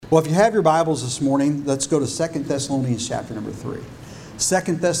Well, if you have your Bibles this morning, let's go to 2 Thessalonians chapter number 3.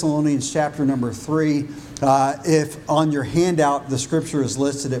 2 Thessalonians chapter number 3. If on your handout the scripture is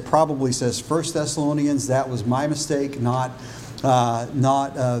listed, it probably says 1 Thessalonians. That was my mistake, not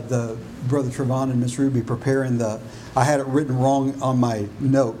the Brother Trevon and Miss Ruby preparing I had it written wrong on my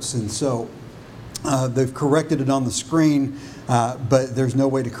notes, and so they've corrected it on the screen, but there's no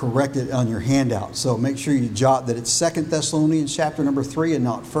way to correct it on your handout. So make sure you jot that it's 2 Thessalonians chapter number 3 and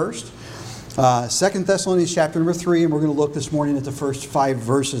not 1st. 2 Thessalonians chapter number 3, and we're going to look this morning at the first 5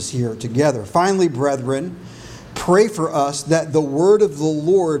 verses here together. Finally, brethren, pray for us that the word of the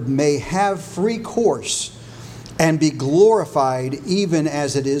Lord may have free course and be glorified even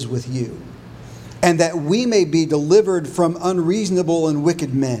as it is with you, and that we may be delivered from unreasonable and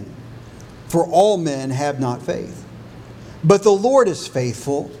wicked men. For all men have not faith. But the Lord is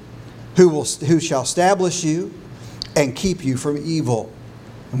faithful, who shall establish you and keep you from evil.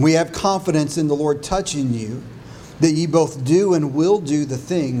 And we have confidence in the Lord touching you, that ye both do and will do the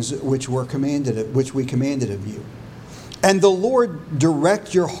things which we commanded of you. And the Lord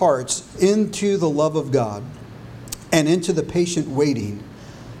direct your hearts into the love of God and into the patient waiting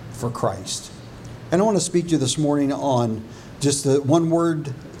for Christ. And I want to speak to you this morning on just the one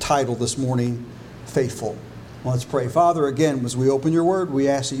word title this morning, faithful. Let's pray. Father, again, as we open your word, we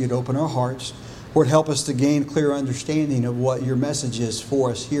ask that you'd open our hearts. Lord, help us to gain clear understanding of what your message is for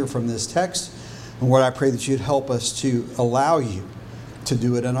us here from this text. And Lord, I pray that you'd help us to allow you to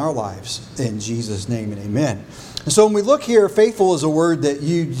do it in our lives. In Jesus' name and amen. And so when we look here, faithful is a word that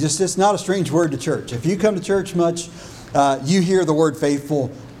it's not a strange word to church. If you come to church much, you hear the word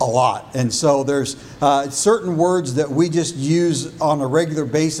faithful a lot. And so there's certain words that we just use on a regular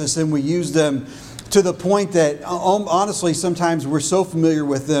basis, and we use them to the point that honestly sometimes we're so familiar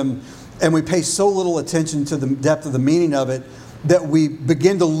with them and we pay so little attention to the depth of the meaning of it that we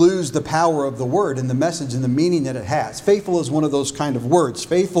begin to lose the power of the word and the message and the meaning that it has. Faithful is one of those kind of words.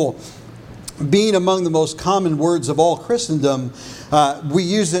 Faithful being among the most common words of all Christendom, we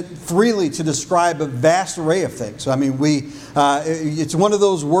use it freely to describe a vast array of things. I mean, it's one of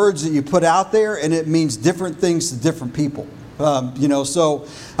those words that you put out there and it means different things to different people. So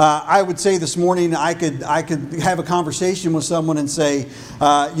I would say this morning I could have a conversation with someone and say,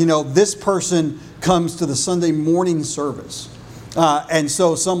 this person comes to the Sunday morning service. And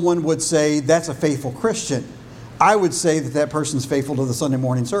so someone would say, that's a faithful Christian. I would say that person's faithful to the Sunday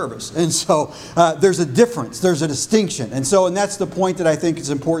morning service. And so there's a difference, there's a distinction. And that's the point that I think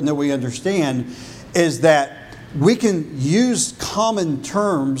is important that we understand, is that we can use common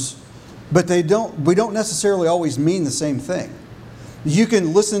terms, but we don't necessarily always mean the same thing. You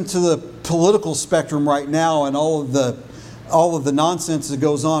can listen to the political spectrum right now and all of the nonsense that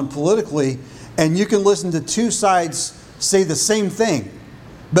goes on politically, and you can listen to two sides say the same thing,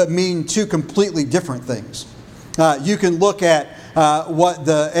 but mean two completely different things. You can look at what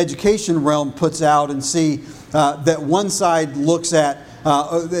the education realm puts out and see that one side looks at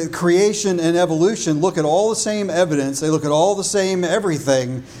creation and evolution, look at all the same evidence, they look at all the same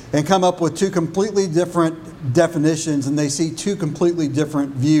everything, and come up with two completely different definitions, and they see two completely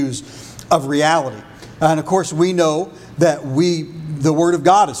different views of reality. And of course we know that the Word of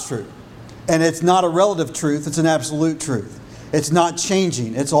God is true. And it's not a relative truth, it's an absolute truth. It's not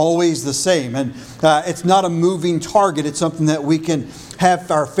changing, it's always the same. And it's not a moving target, it's something that we can have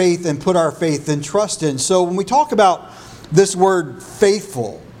our faith and put our faith and trust in. So when we talk about this word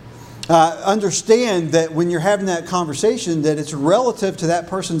faithful, understand that when you're having that conversation, that it's relative to that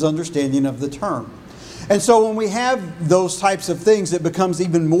person's understanding of the term. And so when we have those types of things, it becomes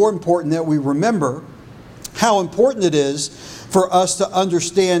even more important that we remember how important it is for us to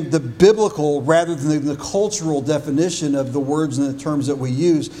understand the biblical rather than the cultural definition of the words and the terms that we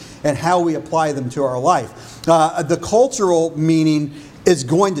use and how we apply them to our life. The cultural meaning is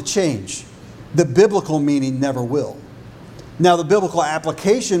going to change. The biblical meaning never will. Now, the biblical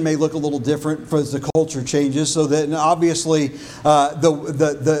application may look a little different as the culture changes, so that obviously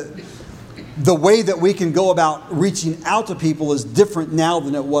the way that we can go about reaching out to people is different now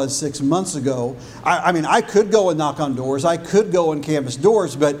than it was 6 months ago. I could go and knock on doors. I could go and canvass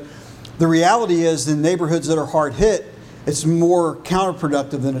doors, but the reality is in neighborhoods that are hard hit, it's more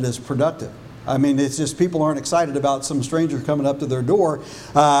counterproductive than it is productive. I mean, it's just people aren't excited about some stranger coming up to their door,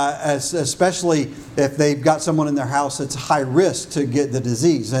 especially if they've got someone in their house that's high risk to get the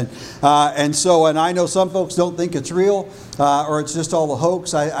disease. And I know some folks don't think it's real or it's just all a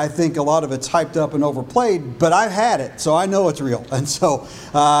hoax. I think a lot of it's hyped up and overplayed, but I've had it, so I know it's real. And so,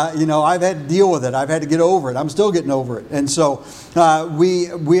 I've had to deal with it. I've had to get over it. I'm still getting over it. And so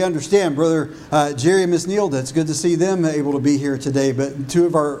we understand. Brother Jerry and Miss Neilda, it's good to see them able to be here today. But two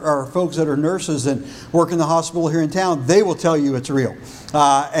of our folks that are nurses and work in the hospital here in town, they will tell you it's real.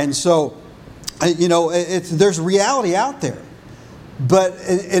 There's reality out there. But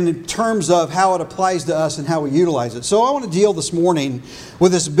in terms of how it applies to us and how we utilize it. So I want to deal this morning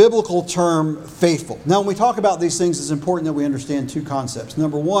with this biblical term, faithful. Now, when we talk about these things, it's important that we understand two concepts.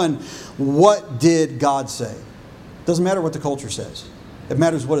 Number one, what did God say? It doesn't matter what the culture says. It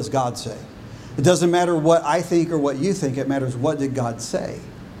matters what does God say. It doesn't matter what I think or what you think. It matters what did God say.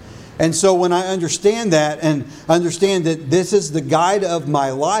 And so when I understand that and understand that this is the guide of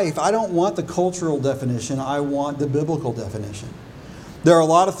my life, I don't want the cultural definition. I want the biblical definition. There are a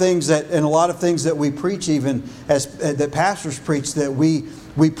lot of things that we preach, even that pastors preach, that we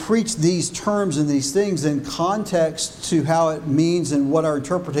preach these terms and these things in context to how it means and what our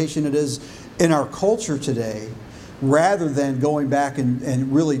interpretation it is in our culture today, rather than going back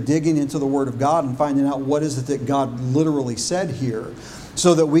and really digging into the Word of God and finding out what is it that God literally said here,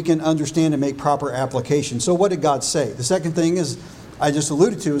 so that we can understand and make proper application. So what did God say? The second thing is, I just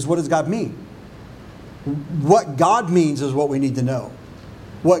alluded to, is what does God mean? What God means is what we need to know.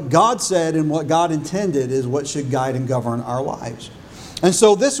 What God said and what God intended is what should guide and govern our lives. And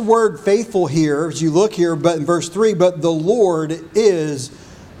so this word faithful here, as you look here, but in verse 3, but the Lord is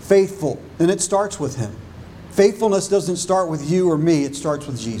faithful. And it starts with Him. Faithfulness doesn't start with you or me, it starts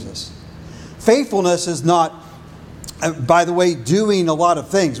with Jesus. Faithfulness is not, by the way, doing a lot of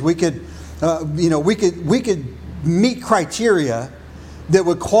things. We could meet criteria that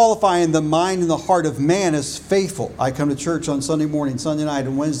would qualify in the mind and the heart of man as faithful. I come to church on Sunday morning, Sunday night,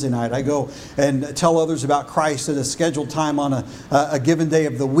 and Wednesday night. I go and tell others about Christ at a scheduled time on a given day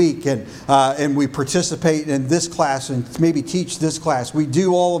of the week, and we participate in this class and maybe teach this class. We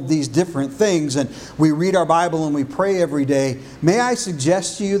do all of these different things, and we read our Bible and we pray every day. May I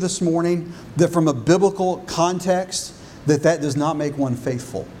suggest to you this morning that from a biblical context, that does not make one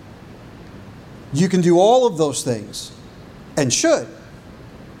faithful. You can do all of those things, and should,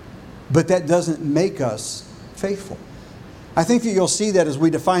 but that doesn't make us faithful. I think that you'll see that as we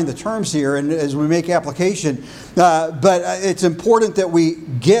define the terms here and as we make application. But it's important that we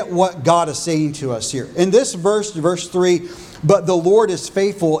get what God is saying to us here. In this verse 3, but the Lord is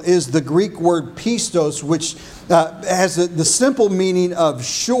faithful, is the Greek word pistos, which has the simple meaning of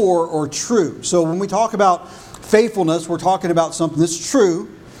sure or true. So when we talk about faithfulness, we're talking about something that's true.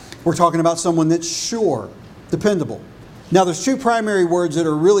 We're talking about someone that's sure, dependable. Now, there's two primary words that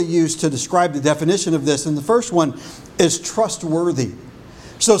are really used to describe the definition of this. And the first one is trustworthy.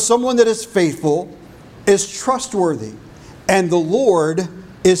 So someone that is faithful is trustworthy. And the Lord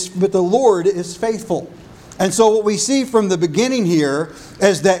is faithful. And so what we see from the beginning here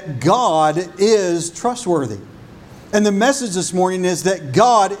is that God is trustworthy. And the message this morning is that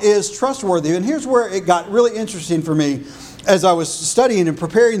God is trustworthy. And here's where it got really interesting for me as I was studying and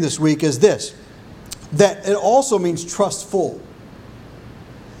preparing this week is this. That it also means trustful.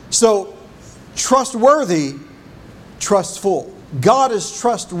 So, trustworthy, trustful. God is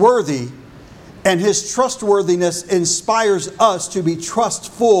trustworthy, and His trustworthiness inspires us to be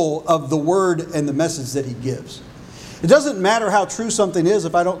trustful of the Word and the message that He gives. It doesn't matter how true something is.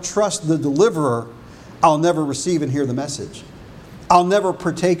 If I don't trust the deliverer, I'll never receive and hear the message. I'll never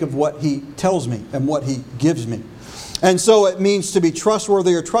partake of what He tells me and what He gives me. And so it means to be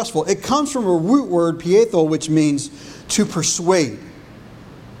trustworthy or trustful. It comes from a root word, pietho, which means to persuade.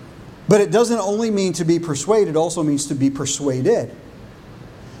 But it doesn't only mean to be persuaded, it also means to be persuaded.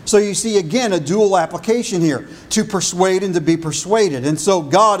 So you see, again, a dual application here. To persuade and to be persuaded. And so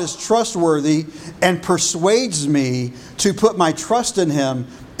God is trustworthy and persuades me to put my trust in Him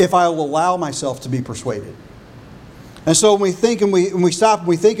if I will allow myself to be persuaded. And so when we think and we stop and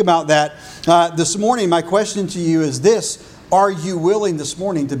we think about that, this morning, my question to you is this. Are you willing this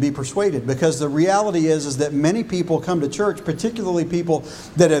morning to be persuaded? Because the reality is that many people come to church, particularly people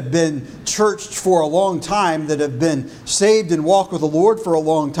that have been churched for a long time, that have been saved and walked with the Lord for a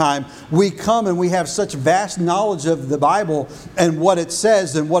long time. We come and we have such vast knowledge of the Bible and what it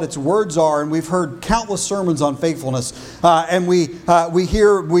says and what its words are. And we've heard countless sermons on faithfulness. And we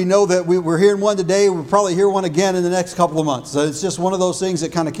know that we're hearing one today. We'll probably hear one again in the next couple of months. So it's just one of those things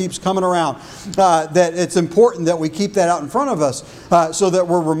that kind of keeps coming around. That it's important that we keep that out in front front of us so that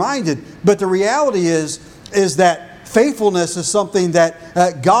we're reminded. But the reality is that faithfulness is something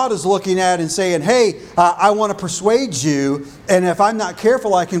that God is looking at and saying, hey, I want to persuade you. And if I'm not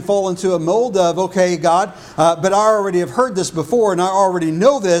careful, I can fall into a mold of, okay, God, but I already have heard this before and I already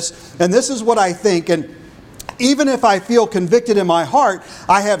know this. And this is what I think. And even if I feel convicted in my heart,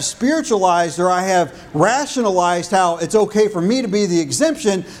 I have spiritualized or I have rationalized how it's okay for me to be the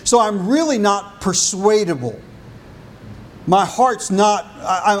exemption. So I'm really not persuadable. My heart's not,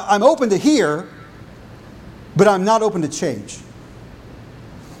 I'm open to hear, but I'm not open to change.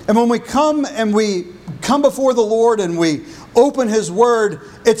 And when we come before the Lord and we open His Word,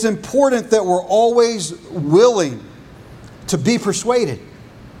 it's important that we're always willing to be persuaded.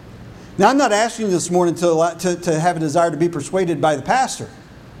 Now, I'm not asking you this morning to have a desire to be persuaded by the pastor.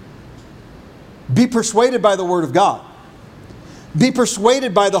 Be persuaded by the Word of God. Be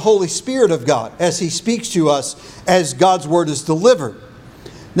persuaded by the Holy Spirit of God as He speaks to us as God's Word is delivered.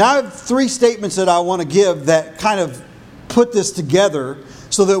 Now, I have 3 statements that I want to give that kind of put this together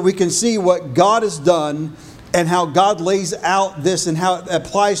so that we can see what God has done and how God lays out this and how it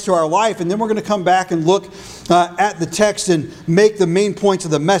applies to our life. And then we're going to come back and look at the text and make the main points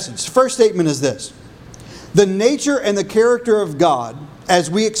of the message. First statement is this: the nature and the character of God as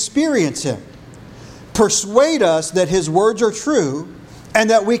we experience Him persuade us that His words are true and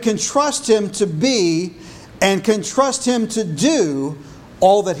that we can trust Him to be and can trust Him to do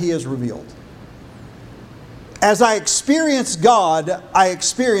all that He has revealed. As I experience God, I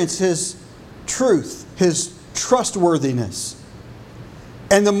experience His truth, His trustworthiness.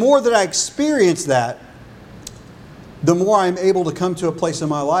 And the more that I experience that, the more I'm able to come to a place in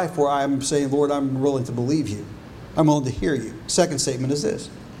my life where I'm saying, Lord, I'm willing to believe You. I'm willing to hear You. Second statement is this: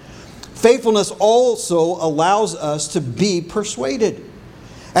 faithfulness also allows us to be persuaded.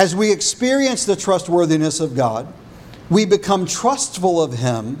 As we experience the trustworthiness of God, we become trustful of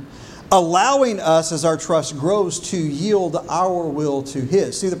Him, allowing us, as our trust grows, to yield our will to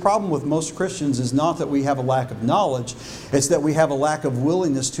His. See, the problem with most Christians is not that we have a lack of knowledge, it's that we have a lack of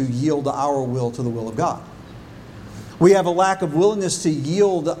willingness to yield our will to the will of God. We have a lack of willingness to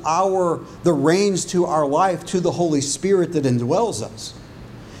yield the reins to our life to the Holy Spirit that indwells us.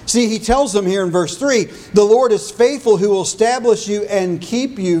 See, He tells them here in verse 3, the Lord is faithful who will establish you and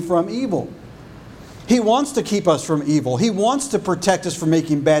keep you from evil. He wants to keep us from evil. He wants to protect us from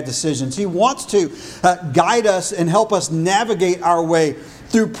making bad decisions. He wants to guide us and help us navigate our way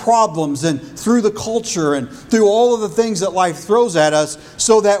through problems and through the culture and through all of the things that life throws at us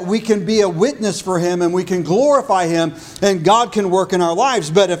so that we can be a witness for Him and we can glorify Him and God can work in our lives.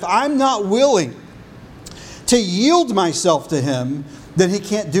 But if I'm not willing to yield myself to Him, then He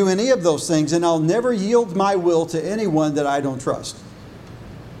can't do any of those things, and I'll never yield my will to anyone that I don't trust.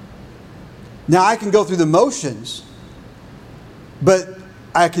 Now, I can go through the motions, but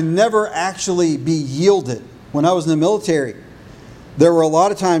I can never actually be yielded. When I was in the military, there were a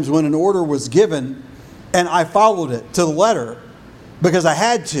lot of times when an order was given and I followed it to the letter because I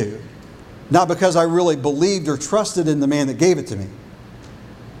had to, not because I really believed or trusted in the man that gave it to me.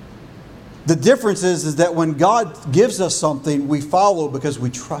 The difference is that when God gives us something, we follow because we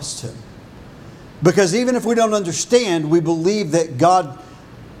trust Him. Because even if we don't understand, we believe that God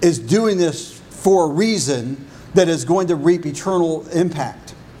is doing this for a reason that is going to reap eternal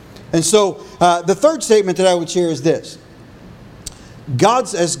impact. And so the third statement that I would share is this: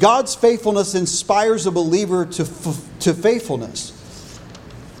 as God's faithfulness inspires a believer to faithfulness,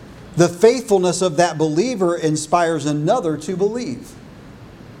 the faithfulness of that believer inspires another to believe.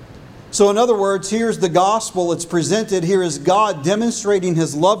 So in other words, here's the gospel. It's presented. Here is God demonstrating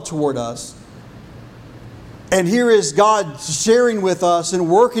His love toward us. And here is God sharing with us and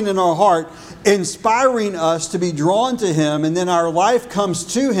working in our heart, inspiring us to be drawn to Him. And then our life comes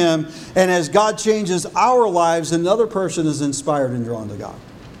to Him. And as God changes our lives, another person is inspired and drawn to God.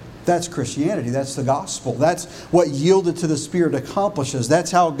 That's Christianity. That's the gospel. That's what yielded to the Spirit accomplishes. That's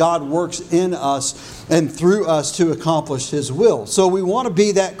how God works in us and through us to accomplish His will. So we want to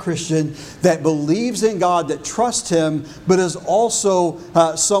be that Christian that believes in God, that trusts Him, but is also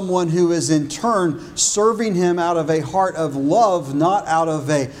someone who is in turn serving Him out of a heart of love, not out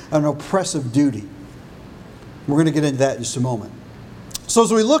of an oppressive duty. We're going to get into that in just a moment. So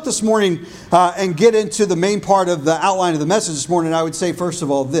as we look this morning and get into the main part of the outline of the message this morning, I would say first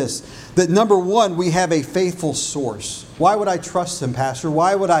of all this, that number one, we have a faithful source. Why would I trust Him, Pastor?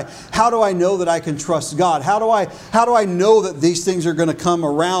 How do I know that I can trust God? How do I know that these things are going to come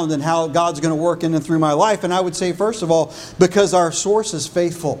around and how God's going to work in and through my life? And I would say first of all, because our source is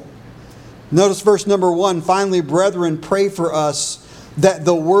faithful. Notice verse number 1, finally, brethren, pray for us that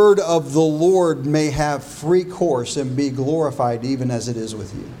the word of the Lord may have free course and be glorified even as it is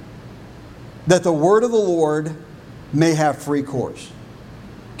with you. That the word of the Lord may have free course.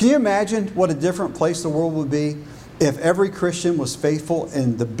 Can you imagine what a different place the world would be if every Christian was faithful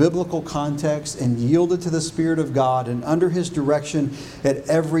in the biblical context and yielded to the Spirit of God and under His direction at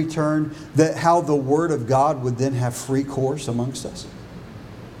every turn, that how the Word of God would then have free course amongst us?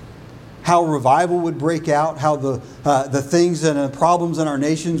 How revival would break out, how the things and the problems in our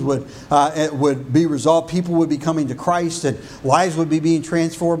nations would be resolved. People would be coming to Christ and lives would be being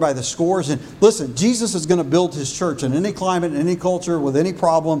transformed by the scores. And listen, Jesus is going to build His church in any climate, in any culture, with any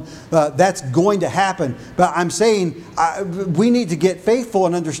problem. That's going to happen. But I'm saying we need to get faithful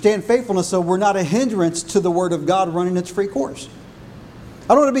and understand faithfulness so we're not a hindrance to the Word of God running its free course.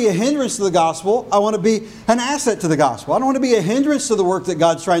 I don't want to be a hindrance to the gospel. I want to be an asset to the gospel. I don't want to be a hindrance to the work that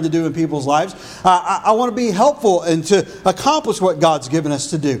God's trying to do in people's lives. I want to be helpful and to accomplish what God's given us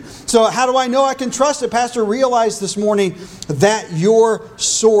to do. So how do I know I can trust it? Pastor realized this morning that your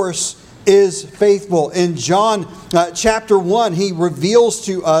source is faithful. In John chapter 1, he reveals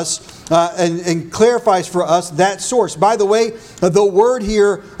to us and clarifies for us that source. By the way, the word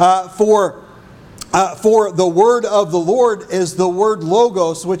here for the word of the Lord is the word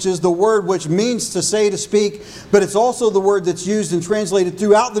logos, which is the word which means to say, to speak, but it's also the word that's used and translated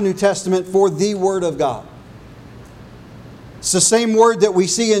throughout the New Testament for the Word of God. It's the same word that we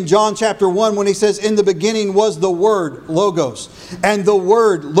see in John chapter 1 when he says, in the beginning was the word, logos. And the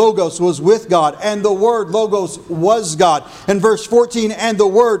word, logos, was with God. And the word, logos, was God. And verse 14, and the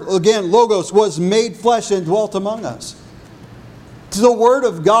word, again, logos, was made flesh and dwelt among us. It's the Word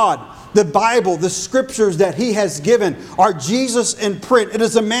of God. The Bible, the Scriptures that He has given are Jesus in print. It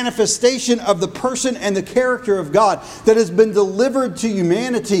is a manifestation of the person and the character of God that has been delivered to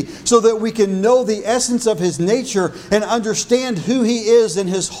humanity so that we can know the essence of His nature and understand who He is and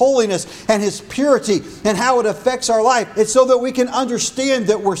His holiness and His purity and how it affects our life. It's so that we can understand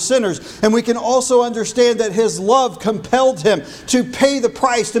that we're sinners, and we can also understand that His love compelled Him to pay the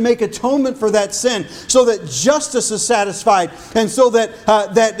price to make atonement for that sin so that justice is satisfied and so that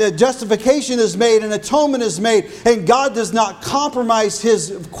justification is made and atonement is made, and God does not compromise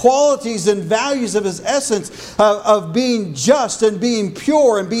His qualities and values of His essence of being just and being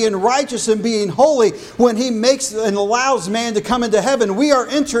pure and being righteous and being holy when He makes and allows man to come into heaven. We are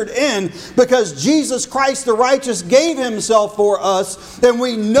entered in because Jesus Christ the righteous gave Himself for us, and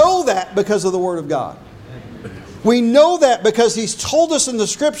we know that because of the Word of God. We know that because He's told us in the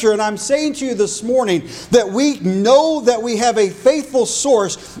Scripture, and I'm saying to you this morning that we know that we have a faithful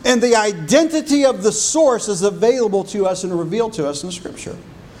source, and the identity of the source is available to us and revealed to us in the Scripture.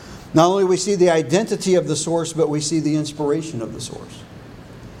 Not only do we see the identity of the source, but we see the inspiration of the source.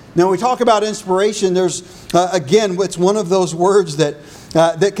 Now, when we talk about inspiration, there's, again, it's one of those words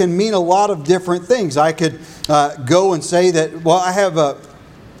that can mean a lot of different things. I could go and say that, well, I have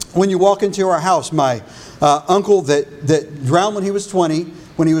when you walk into our house, my uncle that drowned when he was 20.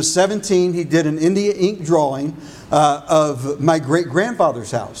 When he was 17, he did an India ink drawing of my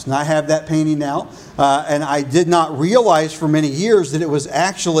great-grandfather's house. And I have that painting now. And I did not realize for many years that it was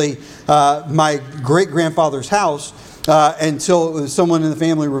actually my great-grandfather's house until someone in the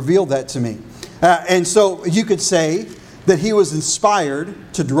family revealed that to me. And so you could say that he was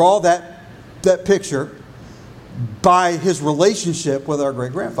inspired to draw that picture by his relationship with our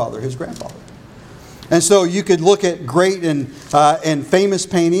great-grandfather, his grandfather. And so you could look at great and famous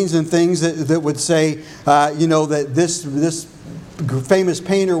paintings and things that would say, that this famous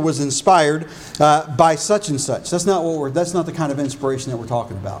painter was inspired by such and such. That's not the kind of inspiration that we're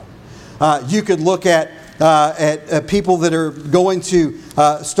talking about. You could look at people that are going to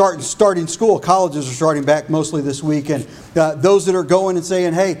starting school. Colleges are starting back mostly this week, and those that are going and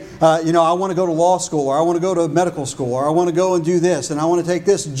saying, hey, I want to go to law school, or I want to go to medical school, or I want to go and do this, and I want to take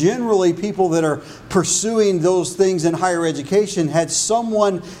this. Generally, people that are pursuing those things in higher education had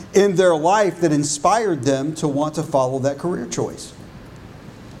someone in their life that inspired them to want to follow that career choice.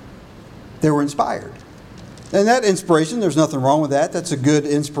 They were inspired. And that inspiration, there's nothing wrong with that. That's a good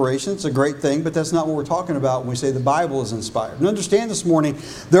inspiration. It's a great thing, but that's not what we're talking about when we say the Bible is inspired. And understand this morning,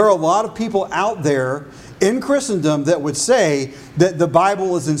 there are a lot of people out there in Christendom that would say that the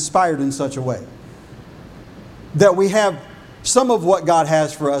Bible is inspired in such a way. That we have some of what God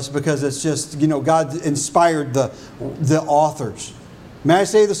has for us because it's just, God inspired the authors. May I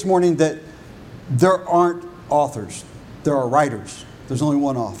say this morning that there aren't authors. There are writers. There's only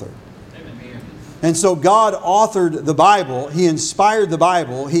one author. And so God authored the Bible. He inspired the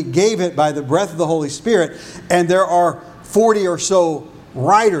Bible. He gave it by the breath of the Holy Spirit. And there are 40 or so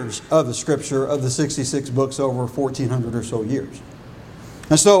writers of the Scripture of the 66 books over 1,400 or so years.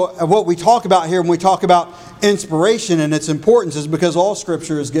 And so what we talk about here when we talk about inspiration and its importance is because all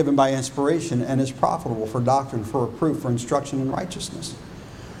Scripture is given by inspiration and is profitable for doctrine, for reproof, for instruction in righteousness.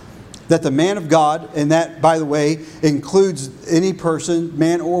 That the man of God, and that, by the way, includes any person,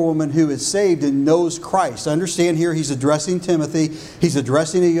 man or woman, who is saved and knows Christ. Understand here, he's addressing Timothy, he's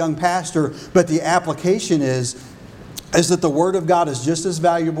addressing a young pastor, but the application is that the Word of God is just as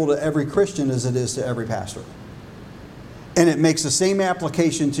valuable to every Christian as it is to every pastor. And it makes the same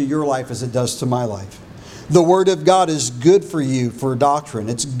application to your life as it does to my life. The Word of God is good for you for doctrine.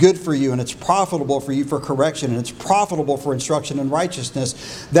 It's good for you and it's profitable for you for correction. And it's profitable for instruction in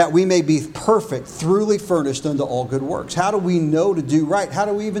righteousness, that we may be perfect, thoroughly furnished unto all good works. How do we know to do right? How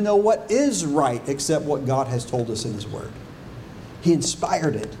do we even know what is right except what God has told us in His Word? He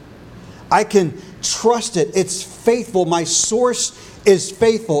inspired it. I can trust it. It's faithful. My source is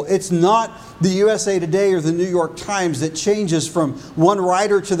faithful. It's not the USA Today or the New York Times that changes from one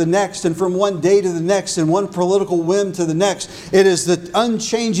writer to the next and from one day to the next and one political whim to the next. It is the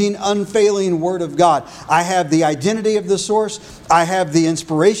unchanging, unfailing Word of God. I have the identity of the source. I have the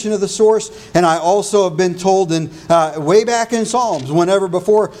inspiration of the source. And I also have been told way back in Psalms, whenever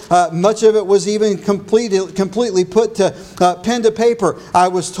before much of it was even completely put to pen to paper, I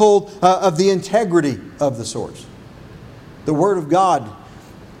was told of the integrity of the source. The Word of God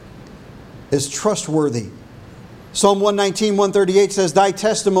is trustworthy. Psalm 119, 138 says, Thy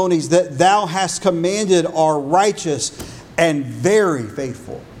testimonies that Thou hast commanded are righteous and very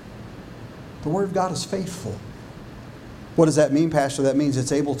faithful. The Word of God is faithful. What does that mean, Pastor? That means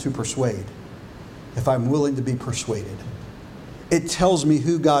it's able to persuade, if I'm willing to be persuaded. It tells me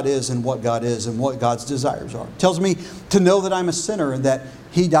who God is and what God's desires are. It tells me to know that I'm a sinner and that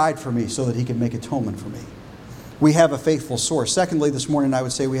He died for me so that He can make atonement for me. We have a faithful source. Secondly, this morning I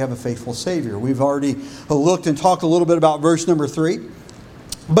would say we have a faithful Savior. We've already looked and talked a little bit about verse number 3.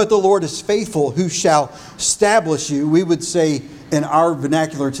 But the Lord is faithful, who shall establish you. We would say in our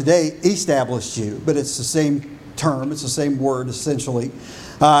vernacular today, establish you. But it's the same term. It's the same word essentially.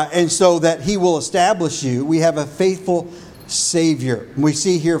 And so that He will establish you. We have a faithful Savior. We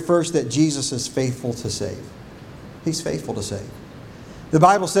see here first that Jesus is faithful to save. He's faithful to save. The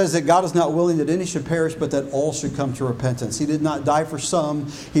Bible says that God is not willing that any should perish, but that all should come to repentance. He did not die for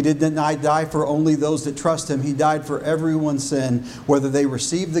some. He did not die for only those that trust Him. He died for everyone's sin, whether they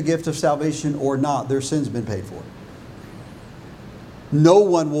receive the gift of salvation or not. Their sin's been paid for. No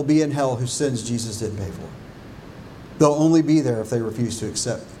one will be in hell whose sins Jesus didn't pay for. They'll only be there if they refuse to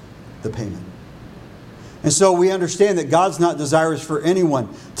accept the payment. And so we understand that God's not desirous for anyone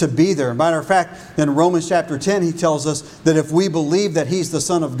to be there. Matter of fact, in Romans chapter 10, He tells us that if we believe that He's the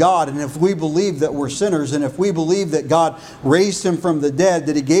Son of God, and if we believe that we're sinners, and if we believe that God raised Him from the dead,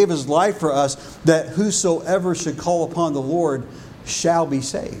 that He gave His life for us, that whosoever should call upon the Lord shall be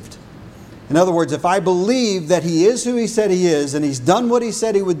saved. In other words, if I believe that He is who He said He is, and He's done what He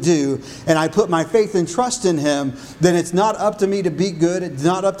said He would do, and I put my faith and trust in Him, then it's not up to me to be good. It's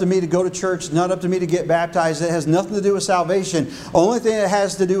not up to me to go to church. It's not up to me to get baptized. It has nothing to do with salvation. Only thing that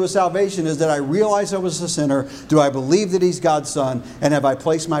has to do with salvation is that I realize I was a sinner. Do I believe that He's God's Son? And have I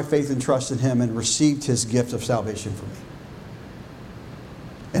placed my faith and trust in Him and received His gift of salvation for me?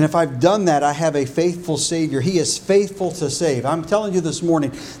 And if I've done that, I have a faithful Savior. He is faithful to save. I'm telling you this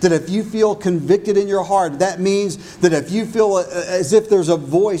morning that if you feel convicted in your heart, that means that if you feel as if there's a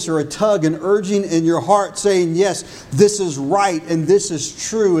voice or a tug, an urging in your heart saying, yes, this is right and this is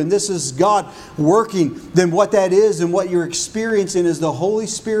true and this is God working, then what that is and what you're experiencing is the Holy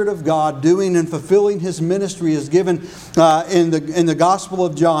Spirit of God doing and fulfilling His ministry as given in the Gospel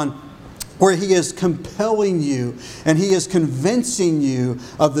of John, where He is compelling you and He is convincing you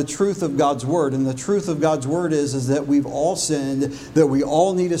of the truth of God's Word. And the truth of God's Word is that we've all sinned, that we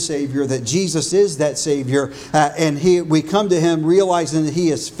all need a Savior, that Jesus is that Savior, and we come to Him realizing that He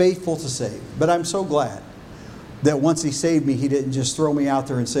is faithful to save. But I'm so glad that once He saved me, He didn't just throw me out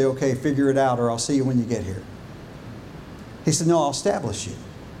there and say, okay, figure it out, or I'll see you when you get here. He said, no, I'll establish you.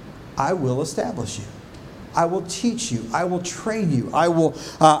 I will establish you. I will teach you. I will train you. I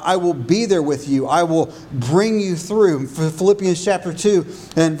will be there with you. I will bring you through. Philippians chapter 2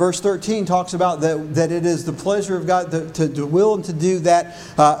 and verse 13 talks about that it is the pleasure of God to will and to do that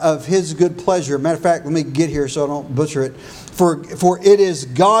of His good pleasure. Matter of fact, let me get here so I don't butcher it. For it is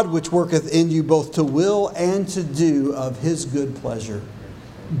God which worketh in you both to will and to do of His good pleasure.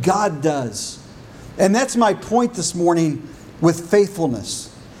 God does. And that's my point this morning with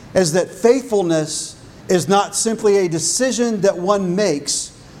faithfulness, is that faithfulness is not simply a decision that one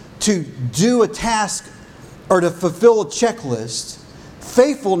makes to do a task or to fulfill a checklist.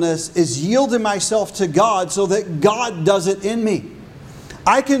 Faithfulness is yielding myself to God so that God does it in me.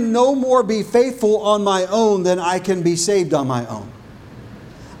 I can no more be faithful on my own than I can be saved on my own.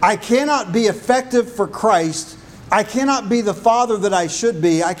 I cannot be effective for Christ. I cannot be the father that I should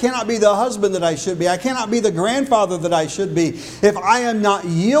be. I cannot be the husband that I should be. I cannot be the grandfather that I should be if I am not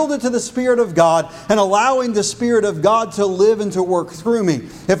yielded to the Spirit of God and allowing the Spirit of God to live and to work through me.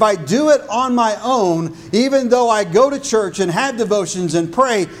 If I do it on my own, even though I go to church and have devotions and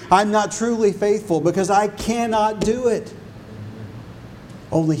pray, I'm not truly faithful because I cannot do it.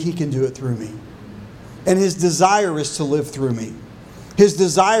 Only He can do it through me. And His desire is to live through me. His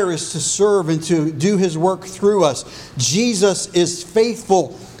desire is to serve and to do His work through us. Jesus is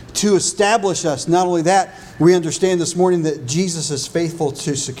faithful to establish us. Not only that, we understand this morning that Jesus is faithful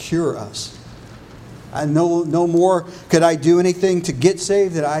to secure us. No more could I do anything to get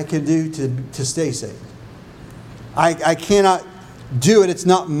saved that I can do to stay saved. I cannot do it. It's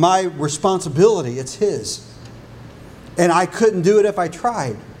not my responsibility. It's His. And I couldn't do it if I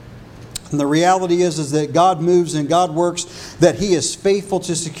tried. And the reality is that God moves and God works, that He is faithful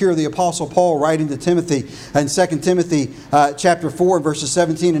to secure. The Apostle Paul, writing to Timothy in 2 Timothy chapter 4, verses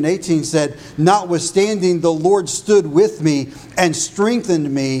 17 and 18 said, "Notwithstanding, the Lord stood with me and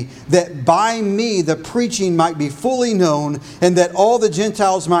strengthened me, that by me the preaching might be fully known, and that all the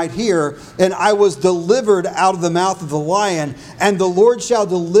Gentiles might hear. And I was delivered out of the mouth of the lion, and the Lord shall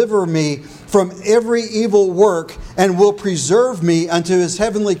deliver me from every evil work, and will preserve me unto His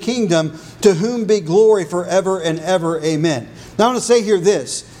heavenly kingdom, to whom be glory forever and ever. Amen." Now I want to say here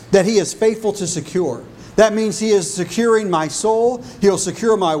this, that He is faithful to secure. That means He is securing my soul. He'll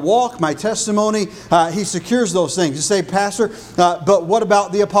secure my walk, my testimony. He secures those things. You say, "Pastor, but what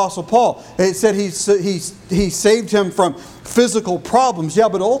about the Apostle Paul?" It said he saved him from physical problems. Yeah,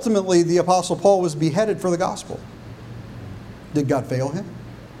 but ultimately the Apostle Paul was beheaded for the gospel. Did God fail him?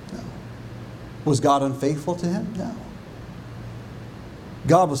 Was God unfaithful to him? No.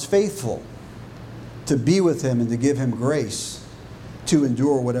 God was faithful to be with him and to give him grace to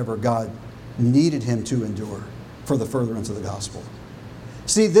endure whatever God needed him to endure for the furtherance of the gospel.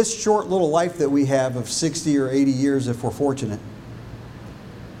 See, this short little life that we have of 60 or 80 years, if we're fortunate,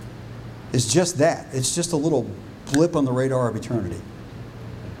 is just that. It's just a little blip on the radar of eternity.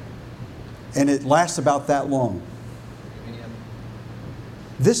 And it lasts about that long.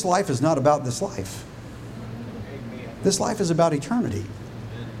 This life is not about this life. This life is about eternity.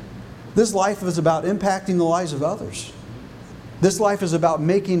 This life is about impacting the lives of others. This life is about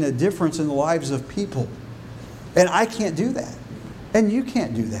making a difference in the lives of people. And I can't do that. And you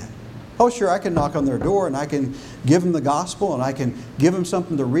can't do that. Oh, sure, I can knock on their door and I can give them the gospel and I can give them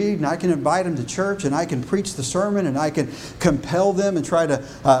something to read and I can invite them to church and I can preach the sermon and I can compel them and try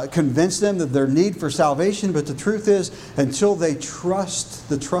to convince them that their need for salvation. But the truth is, until they trust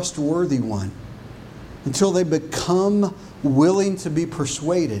the trustworthy one, until they become willing to be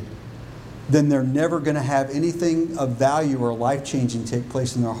persuaded, then they're never going to have anything of value or life-changing take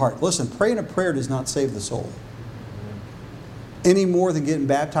place in their heart. Listen, praying a prayer does not save the soul any more than getting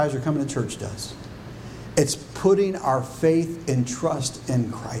baptized or coming to church does. It's putting our faith and trust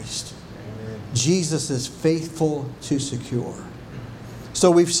in Christ. Amen. Jesus is faithful to secure. So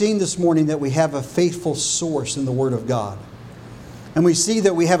we've seen this morning that we have a faithful source in the Word of God. And we see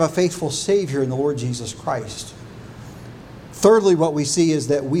that we have a faithful Savior in the Lord Jesus Christ. Thirdly, what we see is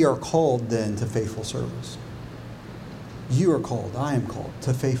that we are called then to faithful service. You are called, I am called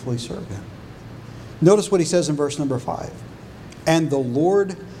to faithfully serve Him. Notice what He says in verse number 5. "And the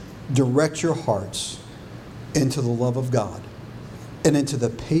Lord direct your hearts into the love of God and into the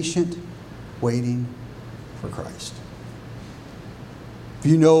patient waiting for Christ." If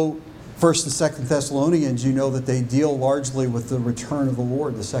you know 1st and 2nd Thessalonians, you know that they deal largely with the return of the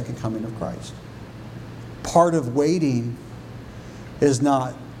Lord, the second coming of Christ. Part of waiting is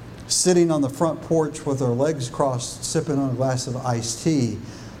not sitting on the front porch with our legs crossed, sipping on a glass of iced tea,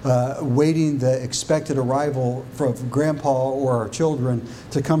 waiting the expected arrival from grandpa or our children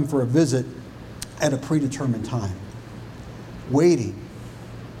to come for a visit at a predetermined time. Waiting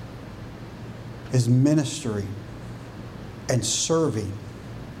is ministering and serving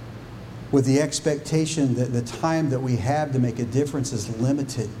with the expectation that the time that we have to make a difference is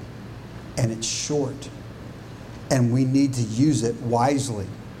limited and it's short. And we need to use it wisely.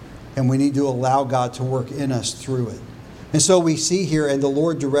 And we need to allow God to work in us through it. And so we see here, "And the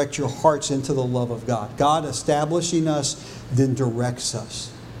Lord direct your hearts into the love of God." God establishing us then directs us.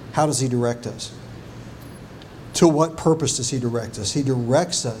 How does He direct us? To what purpose does He direct us? He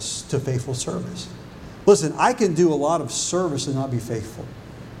directs us to faithful service. Listen, I can do a lot of service and not be faithful.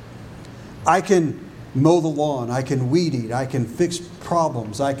 I can mow the lawn, I can weed eat, I can fix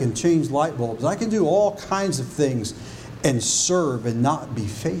problems, I can change light bulbs, I can do all kinds of things and serve and not be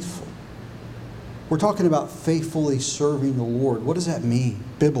faithful. We're talking about faithfully serving the Lord. What does that mean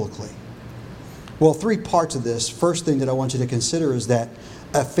biblically? Well, 3 parts of this. First thing that I want you to consider is that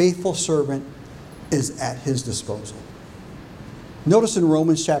a faithful servant is at his disposal. Notice in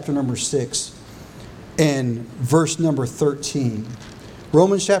Romans chapter number 6 and verse number 13.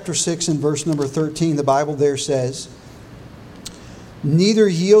 Romans chapter 6 and verse number 13, the Bible there says, "Neither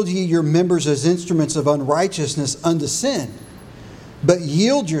yield ye your members as instruments of unrighteousness unto sin, but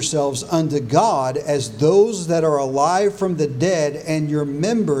yield yourselves unto God as those that are alive from the dead, and your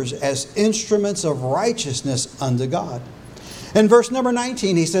members as instruments of righteousness unto God." In verse number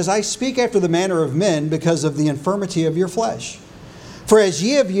 19, he says, "I speak after the manner of men because of the infirmity of your flesh. For as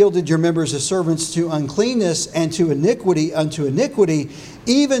ye have yielded your members as servants to uncleanness and to iniquity unto iniquity,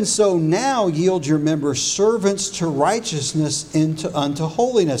 even so now yield your members servants to righteousness unto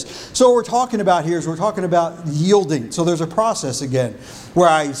holiness." So what we're talking about here is we're talking about yielding. So there's a process again where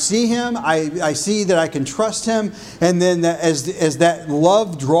I see him, I see that I can trust him, and then as that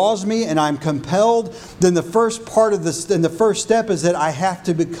love draws me and I'm compelled, then the first part of this, and the first step is that I have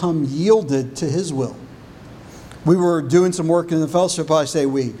to become yielded to his will. We were doing some work in the fellowship. I say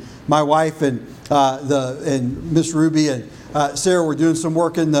we, my wife and Miss Ruby and Sarah were doing some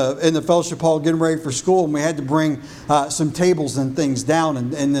work in the fellowship hall, getting ready for school, and we had to bring some tables and things down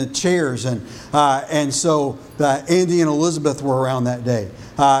and the chairs, and so Andy and Elizabeth were around that day,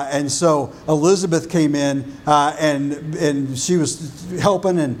 and so Elizabeth came in and she was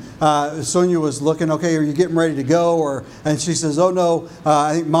helping, and Sonia was looking, "Okay, are you getting ready to go?" And she says, "Oh no,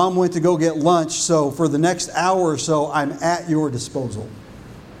 I think Mom went to go get lunch, so for the next hour or so, I'm at your disposal."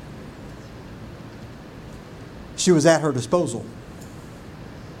 She was at her disposal.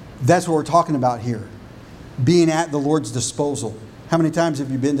 That's what we're talking about here. Being at the Lord's disposal. How many times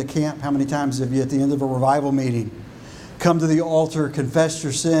have you been to camp? How many times have you, at the end of a revival meeting, come to the altar, confessed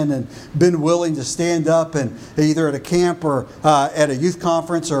your sin, and been willing to stand up and either at a camp or at a youth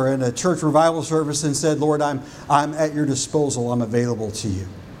conference or in a church revival service and said, "Lord, I'm at your disposal. I'm available to you.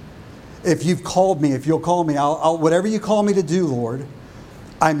 If you've called me, if you'll call me, I'll whatever you call me to do, Lord,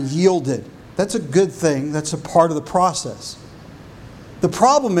 I'm yielded." That's a good thing. That's a part of the process. The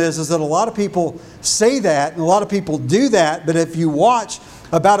problem is that a lot of people say that and a lot of people do that, but if you watch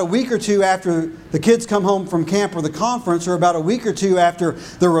about a week or two after the kids come home from camp or the conference, or about a week or two after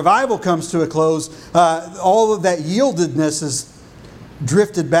the revival comes to a close, all of that yieldedness is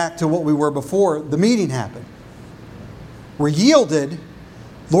drifted back to what we were before the meeting happened. We're yielded.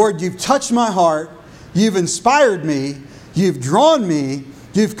 Lord, you've touched my heart. You've inspired me. You've drawn me.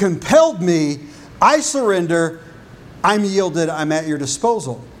 You've compelled me. I surrender. I'm yielded. I'm at your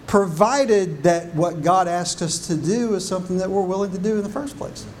disposal. Provided that what God asks us to do is something that we're willing to do in the first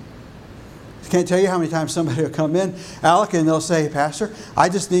place. I can't tell you how many times somebody will come in, Alec, and they'll say, "Pastor, I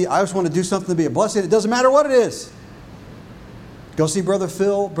just want to do something to be a blessing. It doesn't matter what it is. Go see Brother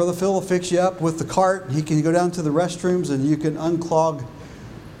Phil. Brother Phil will fix you up with the cart. He can go down to the restrooms and you can unclog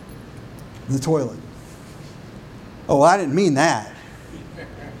the toilet." Oh, well, I didn't mean that.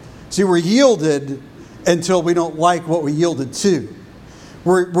 See, we're yielded until we don't like what we yielded to.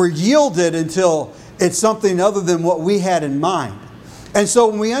 We're yielded until it's something other than what we had in mind. And so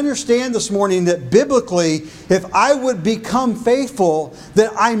when we understand this morning that biblically, if I would become faithful,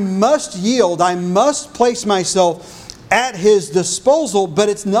 that I must yield, I must place myself at his disposal, but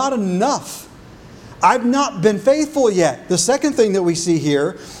it's not enough. I've not been faithful yet. The second thing that we see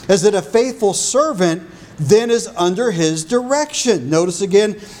here is that a faithful servant then is under his direction. Notice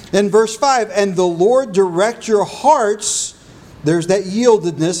again in verse 5, "And the Lord direct your hearts," there's that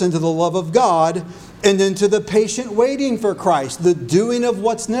yieldedness into the love of God, and into the patient waiting for Christ, the doing of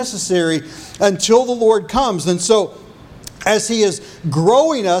what's necessary until the Lord comes. And so as he is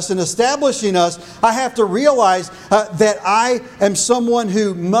growing us and establishing us, I have to realize that I am someone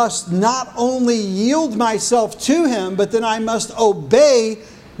who must not only yield myself to him, but then I must obey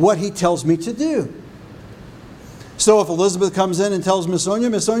what he tells me to do. So if Elizabeth comes in and tells Miss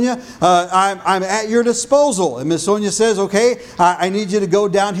Sonia, I'm at your disposal. And Miss Sonia says, "Okay, I need you to go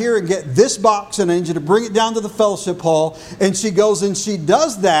down here and get this box and I need you to bring it down to the fellowship hall." And she goes and she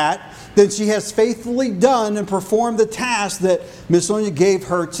does that. Then she has faithfully done and performed the task that Miss Sonia gave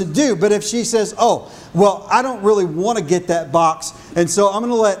her to do. But if she says, "Oh, well, I don't really want to get that box, and so I'm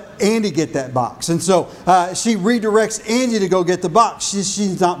going to let Andy get that box." And so she redirects Andy to go get the box.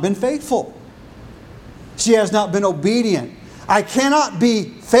 She's not been faithful. She has not been obedient. I cannot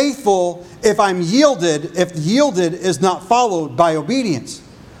be faithful if I'm yielded, if yielded is not followed by obedience.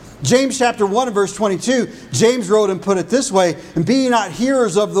 James chapter 1 and verse 22, James wrote and put it this way, and be ye not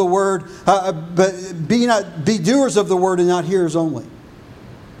hearers of the word, but be doers of the word and not hearers only.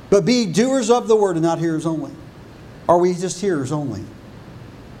 But be doers of the word and not hearers only. Are we just hearers only?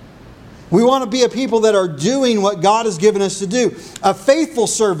 We want to be a people that are doing what God has given us to do. A faithful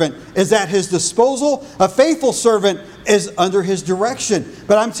servant is at His disposal. A faithful servant is under His direction.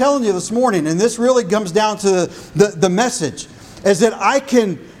 But I'm telling you this morning, and this really comes down to the message, is that I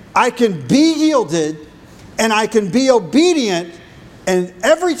can be yielded and I can be obedient, and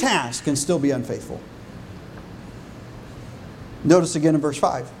every task can still be unfaithful. Notice again in verse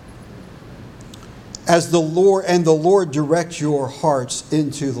 5. As the Lord directs your hearts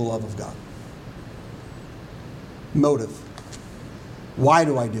into the love of God. Motive. Why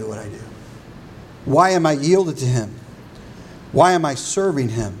do I do what I do? Why am I yielded to Him? Why am I serving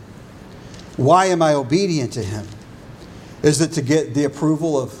Him? Why am I obedient to Him? Is it to get the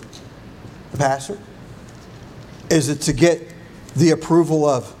approval of the pastor? Is it to get the approval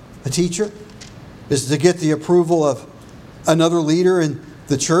of a teacher? Is it to get the approval of another leader in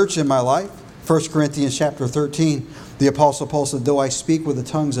the church in my life? 1 Corinthians chapter 13, the Apostle Paul said, though I speak with the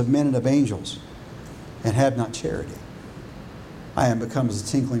tongues of men and of angels and have not charity, I am become as a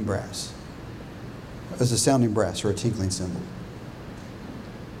tinkling brass, as a sounding brass or a tinkling cymbal.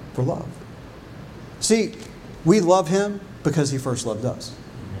 For love. See, we love Him because He first loved us.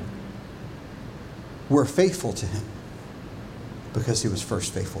 We're faithful to Him because He was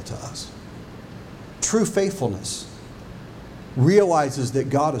first faithful to us. True faithfulness realizes that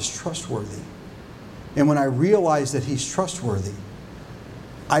God is trustworthy. And when I realize that He's trustworthy,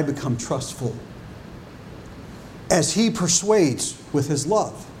 I become trustful. As He persuades with His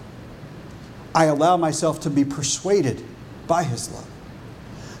love, I allow myself to be persuaded by His love.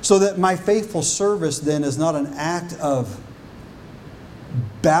 So that my faithful service then is not an act of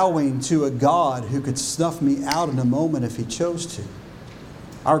bowing to a God who could snuff me out in a moment if He chose to.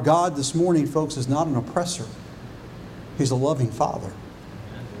 Our God this morning, folks, is not an oppressor. He's a loving Father.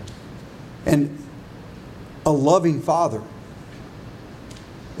 And a loving Father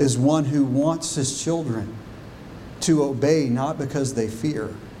is one who wants His children to obey not because they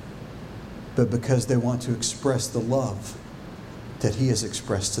fear, but because they want to express the love that He has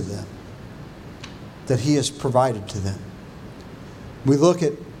expressed to them, that He has provided to them. We look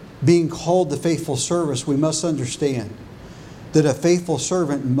at being called to faithful service, we must understand that a faithful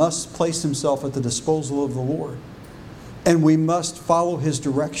servant must place himself at the disposal of the Lord. And we must follow His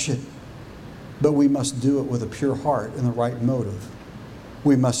direction, but we must do it with a pure heart and the right motive.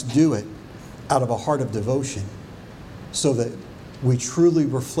 We must do it out of a heart of devotion so that we truly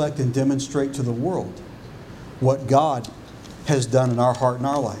reflect and demonstrate to the world what God has done in our heart and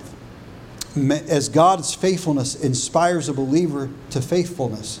our life. As God's faithfulness inspires a believer to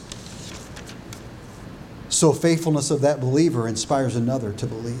faithfulness, so faithfulness of that believer inspires another to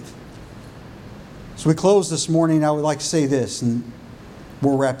believe. So we close this morning, I would like to say this, and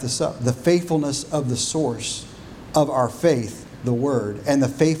we'll wrap this up. The faithfulness of the source of our faith, the Word, and the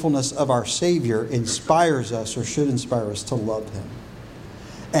faithfulness of our Savior inspires us, or should inspire us, to love Him.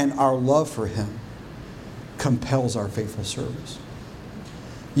 And our love for Him compels our faithful service.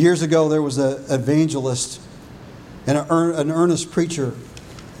 Years ago, there was an evangelist and an earnest preacher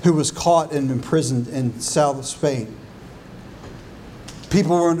who was caught and imprisoned in south Spain.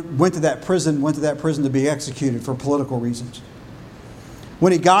 People went to that prison to be executed for political reasons.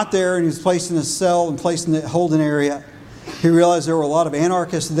 When he got there and he was placed in a cell and placed in the holding area, he realized there were a lot of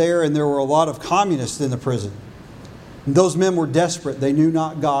anarchists there and there were a lot of communists in the prison. And those men were desperate. They knew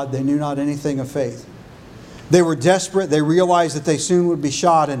not God. They knew not anything of faith. They were desperate. They realized that they soon would be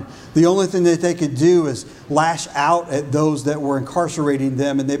shot, and the only thing that they could do is lash out at those that were incarcerating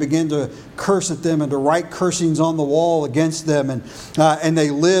them, and they began to curse at them and to write cursings on the wall against them, and they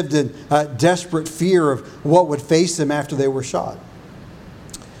lived in desperate fear of what would face them after they were shot.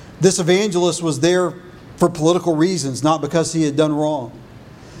 This evangelist was there for political reasons, not because he had done wrong.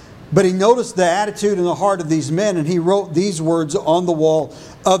 But he noticed the attitude in the heart of these men, and he wrote these words on the wall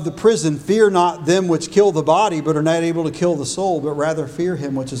of the prison: "Fear not them which kill the body, but are not able to kill the soul, but rather fear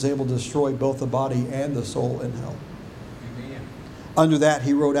Him which is able to destroy both the body and the soul in hell." Amen. Under that,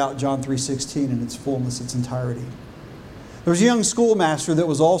 he wrote out John 3:16 in its fullness, its entirety. There was a young schoolmaster that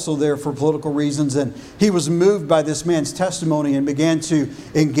was also there for political reasons, and he was moved by this man's testimony and began to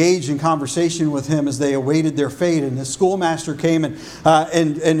engage in conversation with him as they awaited their fate. And the schoolmaster came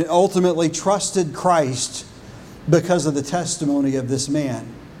and ultimately trusted Christ because of the testimony of this man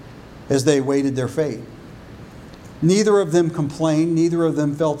as they awaited their fate. Neither of them complained. Neither of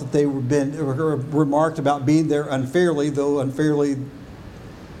them felt that they were remarked about being there unfairly, though unfairly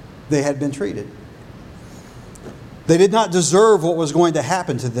they had been treated. They did not deserve what was going to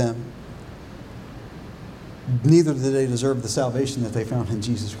happen to them. Neither did they deserve the salvation that they found in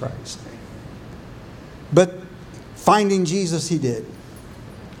Jesus Christ. But finding Jesus, he did.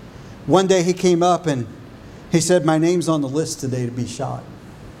 One day he came up and he said, "My name's on the list today to be shot."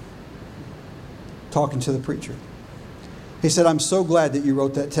 Talking to the preacher. He said, "I'm so glad that you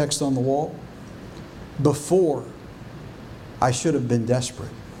wrote that text on the wall. Before, I should have been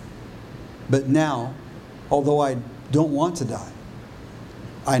desperate. But now, although I don't want to die,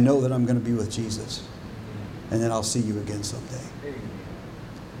 I know that I'm going to be with Jesus. And then I'll see you again someday."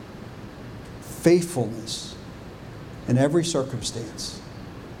 Faithfulness in every circumstance,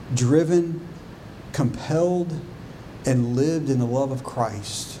 driven, compelled, and lived in the love of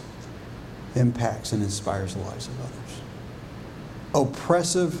Christ, impacts and inspires the lives of others.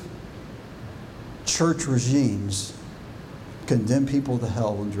 Oppressive church regimes condemn people to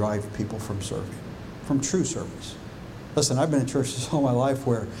hell and drive people from serving, from true service. Listen, I've been in churches all my life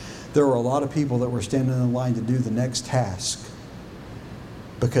where there were a lot of people that were standing in line to do the next task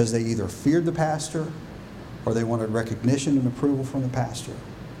because they either feared the pastor or they wanted recognition and approval from the pastor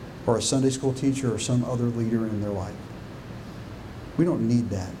or a Sunday school teacher or some other leader in their life. We don't need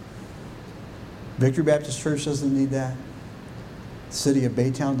that. Victory Baptist Church doesn't need that. The city of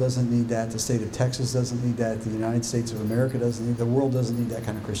Baytown doesn't need that. The state of Texas doesn't need that. The United States of America doesn't need. The world doesn't need that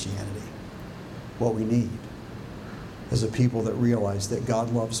kind of Christianity. What we need is a people that realize that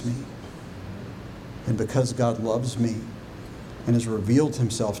God loves me. And because God loves me and has revealed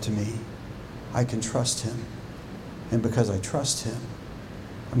himself to me, I can trust him. And because I trust him,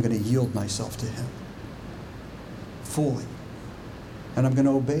 I'm going to yield myself to him fully. And I'm going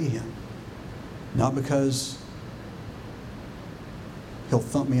to obey him. Not because he'll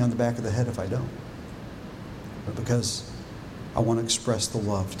thump me on the back of the head if I don't, but because I want to express the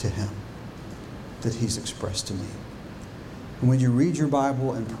love to him that he's expressed to me. And when you read your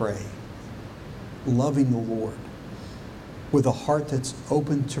Bible and pray, loving the Lord with a heart that's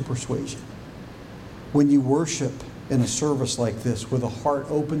open to persuasion, when you worship in a service like this with a heart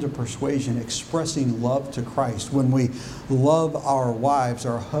open to persuasion, expressing love to Christ, when we love our wives,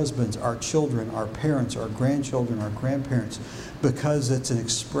 our husbands, our children, our parents, our grandchildren, our grandparents, because it's an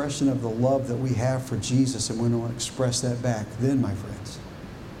expression of the love that we have for Jesus, and we want to express that back, then, my friends,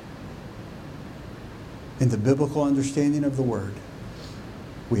 in the biblical understanding of the Word,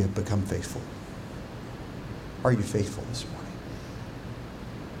 we have become faithful. Are you faithful this morning?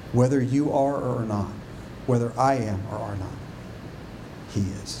 Whether you are or not, whether I am or are not, he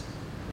is.